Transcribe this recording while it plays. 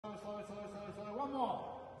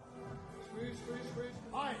squeeze.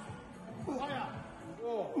 5. Higher.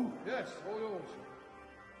 4. Yes, all yours.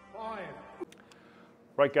 5.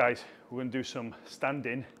 Right guys, we're going to do some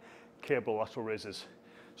standing cable lateral raises.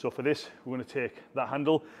 So for this, we're going to take that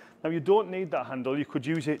handle. Now you don't need that handle, you could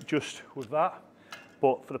use it just with that,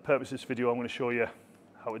 but for the purpose of this video, I'm going to show you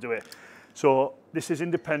how to do it. So this is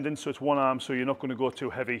independent, so it's one arm, so you're not going to go too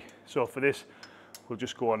heavy. So for this, we'll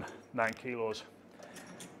just go on 9 kilos.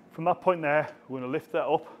 From that point there, we're going to lift that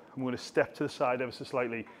up, and we're going to step to the side ever so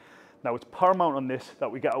slightly. Now it's paramount on this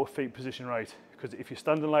that we get our feet position right, because if you're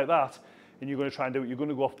standing like that, and you're going to try and do it, you're going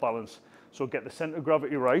to go off balance. So get the center of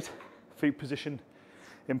gravity right, feet position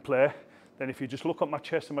in play. Then if you just look at my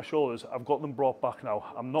chest and my shoulders, I've got them brought back now.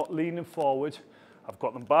 I'm not leaning forward, I've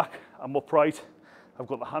got them back, I'm upright, I've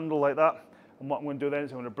got the handle like that. And what I'm going to do then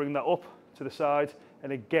is I'm going to bring that up to the side.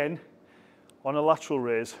 And again, on a lateral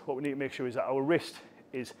raise, what we need to make sure is that our wrist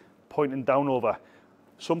is pointing down over.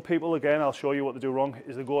 Some people, again, I'll show you what they do wrong,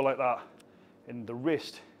 is they go like that. And the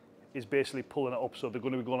wrist is basically pulling it up, so they're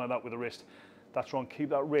going to be going like that with the wrist. That's wrong. Keep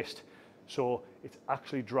that wrist so it's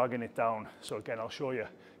actually dragging it down. So again, I'll show you.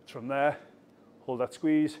 It's from there, hold that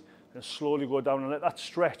squeeze, and slowly go down and let that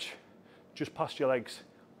stretch just past your legs.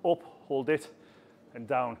 Up, hold it, and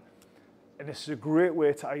down. And this is a great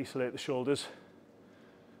way to isolate the shoulders.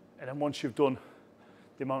 And then once you've done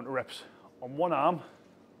the amount of reps on one arm,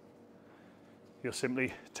 you'll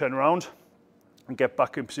simply turn around and get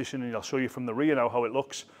back in position, and I'll show you from the rear now how it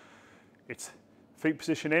looks. It's feet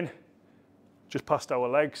position in, just past our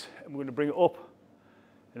legs, and we're going to bring it up,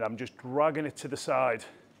 and I'm just dragging it to the side.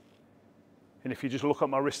 And if you just look at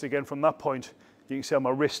my wrist again from that point, you can see how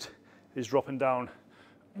my wrist is dropping down.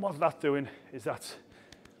 And what that's doing is that's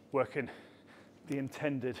working the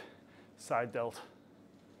intended side delt.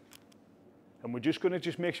 And we're just going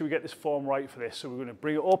to make sure we get this form right for this. So we're going to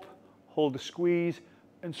bring it up, hold the squeeze,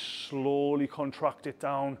 and slowly contract it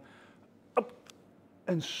down, up,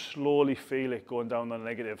 and slowly feel it going down the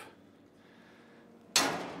negative.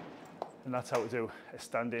 And that's how we do a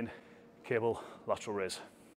standing cable lateral raise.